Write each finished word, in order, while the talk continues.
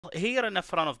here in the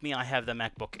front of me, I have the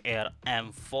MacBook Air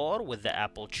M4 with the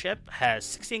Apple chip, has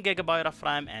 16GB of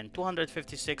RAM and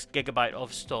 256GB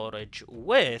of storage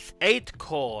with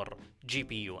 8-core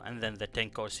GPU and then the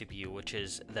 10-core CPU, which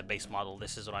is the base model.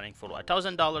 This is running for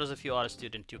 $1,000. If you are a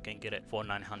student, you can get it for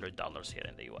 $900 here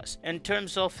in the US. In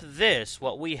terms of this,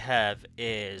 what we have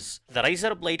is the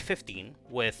Razer Blade 15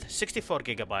 with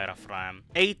 64GB of RAM,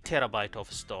 8TB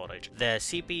of storage. The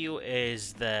CPU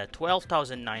is the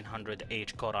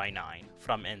 12900H Core i9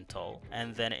 from Intel,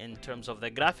 and then in terms of the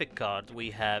graphic card,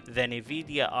 we have the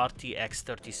NVIDIA RTX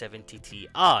 3070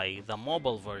 Ti, the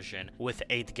mobile version with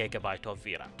 8GB of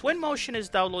VRAM. TwinMotion is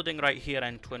downloading right here,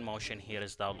 and TwinMotion here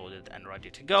is downloaded and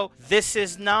ready to go. This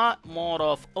is not more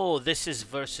of, oh, this is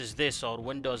versus this or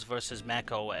Windows versus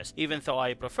Mac OS. Even though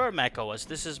I prefer Mac OS,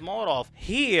 this is more of,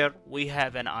 here we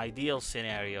have an ideal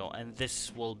scenario, and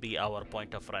this will be our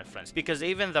point of reference, because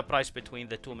even the price between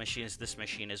the two machines, this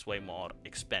machine is way more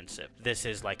expensive. This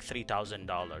is like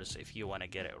 $3,000 if you want to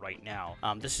get it right now.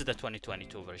 This is the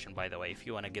 2022 version, by the way. If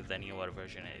you want to get the newer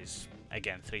version, it is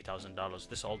again $3,000.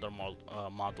 This older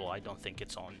model, I don't think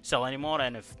it's on sale anymore,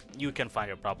 and if you can find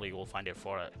it, probably you will find it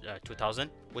for $2,000,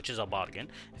 which is a bargain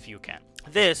if you can.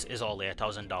 This is only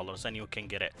 $1,000 and you can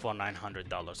get it for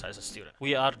 $900 as a student.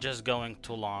 We are just going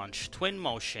to launch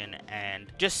TwinMotion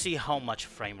and just see how much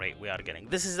frame rate we are getting.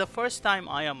 This is the first time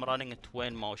I am running a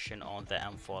TwinMotion on the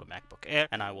M4 MacBook Air,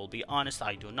 and I will be honest,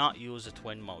 I do not use a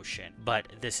TwinMotion, but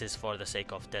this is for the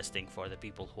sake of testing for the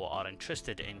people who are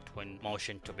interested in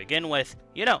TwinMotion to begin with.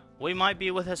 You know, we might be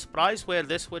with a surprise where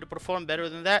this would perform better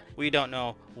than that. We don't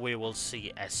know. We will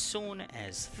see as soon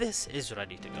as this is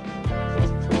ready to go.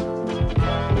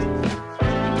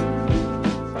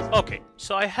 Okay,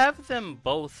 so I have them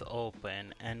both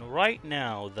open, and right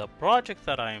now the project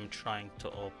that I am trying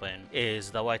to open is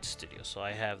the White Studio. So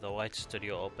I have the White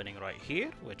Studio opening right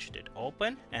here, which did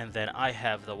open, and then I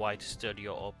have the White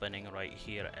Studio opening right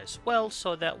here as well.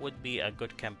 So that would be a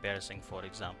good comparison, for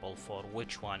example, for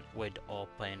which one would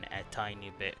open a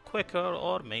tiny bit quicker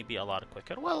or maybe a lot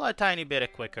quicker. Well, a tiny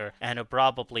bit quicker, and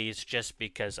probably it's just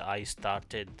because I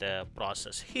started the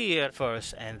process here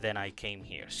first and then I came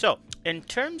here. So in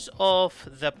terms of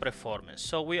the performance,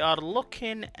 so we are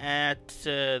looking at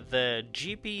the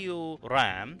GPU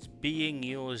RAM being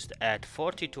used at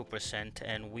 42%,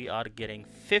 and we are getting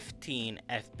 15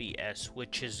 FPS,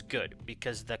 which is good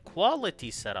because the quality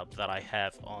setup that I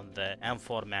have on the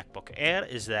M4 MacBook Air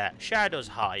is that shadows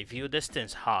high, view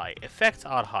distance high, effects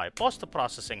are high,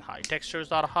 post-processing high,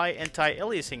 textures are high,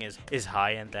 anti-aliasing is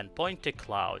high, and then point to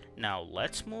cloud. Now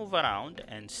let's move around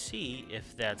and see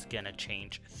if that's gonna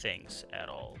change things at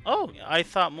all. Oh, I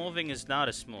thought moving is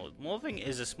not smooth. Moving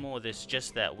is smooth, it's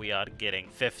just that we are getting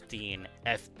 15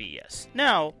 FPS.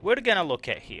 Now, we're gonna look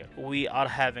at here. We are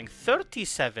having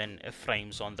 37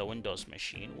 frames on the Windows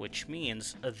machine, which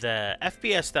means the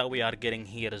FPS that we are getting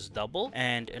here is double.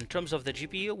 And in terms of the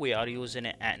GPU, we are using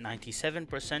it at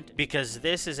 97% because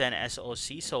this is an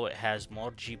SoC, so it has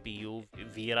more GPU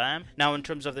VRAM. Now, in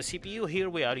terms of the CPU, here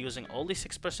we are using only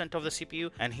 6% of the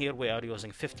CPU, and here we are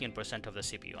using 15% of the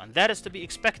CPU. And that is to be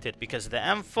expected because the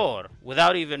M4,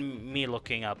 without even me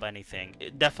looking up anything,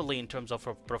 definitely in terms of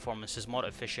performance is more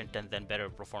efficient and then better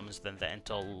performance than the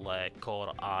Intel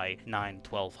Core i9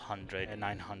 1200 and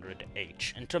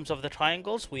 900H. In terms of the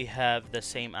triangles, we have the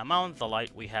same amount, the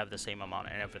light we have the same amount,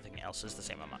 and everything else is the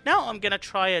same amount. Now I'm gonna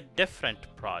try a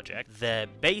different project, the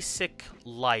basic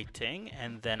lighting,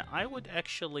 and then I would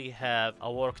actually have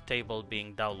a work table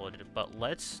being downloaded, but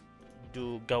let's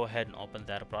go ahead and open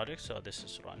that project. So this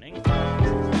is running.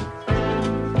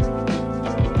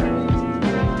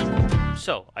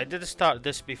 So I did start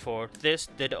this before. This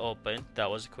did open. That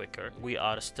was quicker. We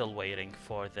are still waiting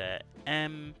for the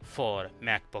M4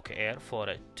 MacBook Air for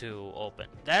it to open.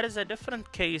 That is a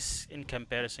different case in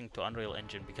comparison to Unreal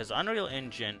Engine, because Unreal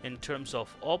Engine, in terms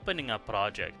of opening a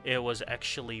project, it was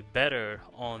actually better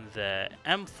on the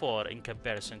M4 in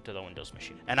comparison to the Windows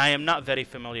machine. And I am not very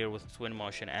familiar with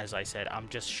TwinMotion. As I said, I'm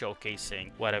just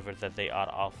showcasing whatever that they are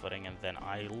offering, and then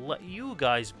I let you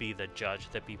guys be the judge,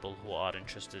 the people who are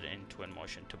interested in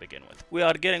TwinMotion to begin with. We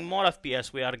are getting more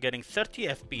FPS. We are getting 30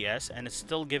 FPS, and it's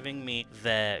still giving me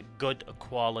the good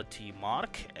quality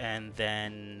mark. And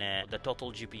then the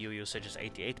total GPU usage is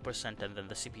 88%, and then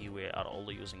the CPU we are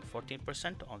only using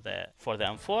 14% on for the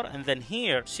M4. And then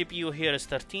here, CPU here is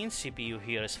 13, CPU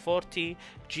here is 40,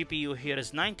 GPU here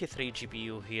is 93,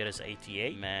 GPU here is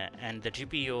 88, and the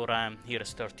GPU RAM here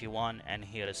is 31, and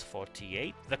here is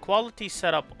 48. The quality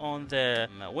setup on the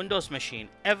Windows machine,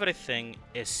 everything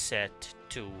is set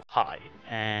to high,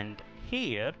 and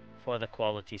here for the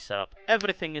quality setup,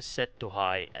 everything is set to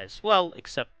high as well,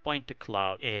 except point to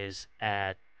cloud is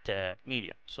at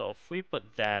medium. So if we put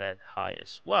that at high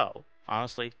as well,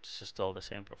 honestly, this is still the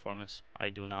same performance. I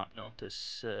do not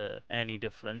notice any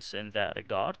difference in that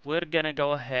regard. We're gonna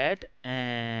go ahead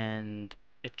and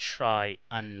try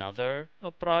another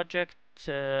project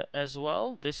as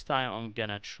well. This time I'm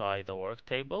gonna try the work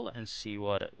table and see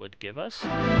what it would give us.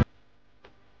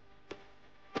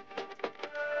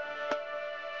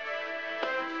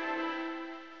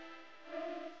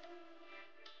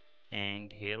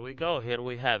 And here we go, here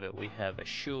we have it. We have a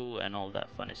shoe and all that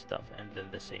funny stuff, and then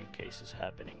the same case is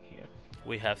happening here.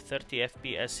 We have 30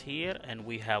 FPS here and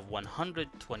we have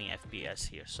 120 FPS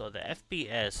here. So the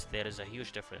FPS, there is a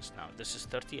huge difference now. This is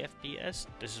 30 FPS,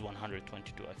 this is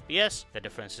 122 FPS. The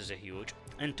difference is a huge.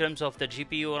 In terms of the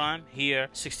GPU RAM, here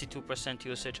 62%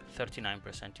 usage,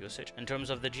 39% usage. In terms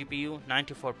of the GPU,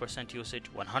 94%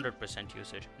 usage, 100%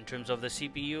 usage. In terms of the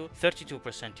CPU,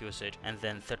 32% usage, and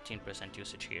then 13%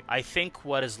 usage here. I think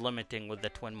what is limiting with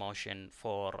the TwinMotion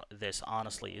for this,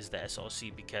 honestly, is the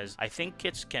SoC, because I think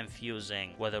it's confusing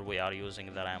whether we are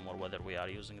using the RAM or whether we are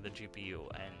using the GPU,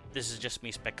 and this is just me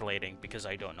speculating because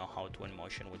I don't know how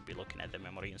TwinMotion would be looking at the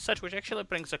memory and such, which actually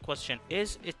brings a question: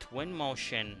 is it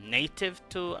TwinMotion native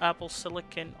to Apple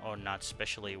Silicon or not,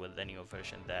 especially with the new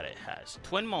version that it has?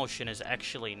 TwinMotion is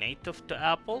actually native to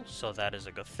Apple, so that is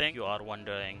a good thing. You are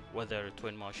wondering whether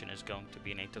TwinMotion is going to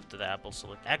be native to the Apple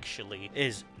Silicon. Actually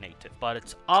is native, but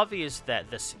it's obvious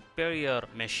that the superior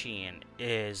machine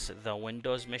is the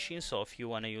Windows machine. So if you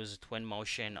want to use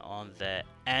TwinMotion on the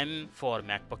M4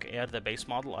 MacBook Air, the base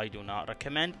model, I do not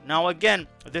recommend. Now again,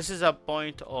 this is a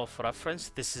point of reference.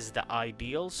 This is the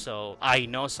ideal, so I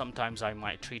know sometimes I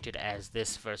might treat it as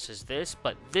this versus this,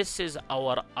 but this is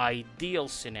our ideal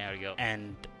scenario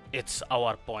and it's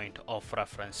our point of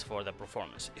reference for the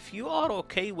performance. If you are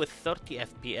okay with 30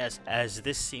 FPS, as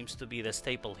this seems to be the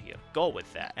staple here, go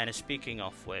with that. And speaking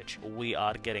of which, we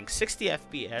are getting 60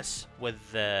 FPS with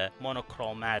the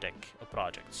monochromatic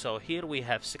project. So here we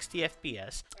have 60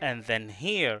 FPS, and then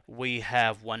here we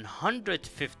have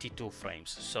 152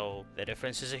 frames. So the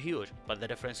difference is huge, but the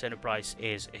difference in price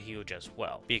is huge as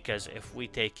well, because if we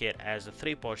take it as the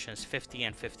three portions, 50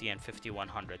 and 50 and 50,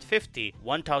 150,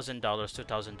 $1,000,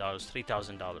 $2,000,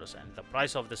 $3,000, and the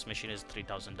price of this machine is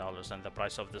 $3,000, and the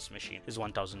price of this machine is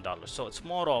 $1,000. So it's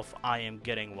more of I am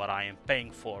getting what I am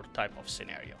paying for type of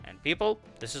scenario. And people,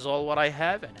 this is all what I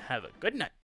have, and have a good night.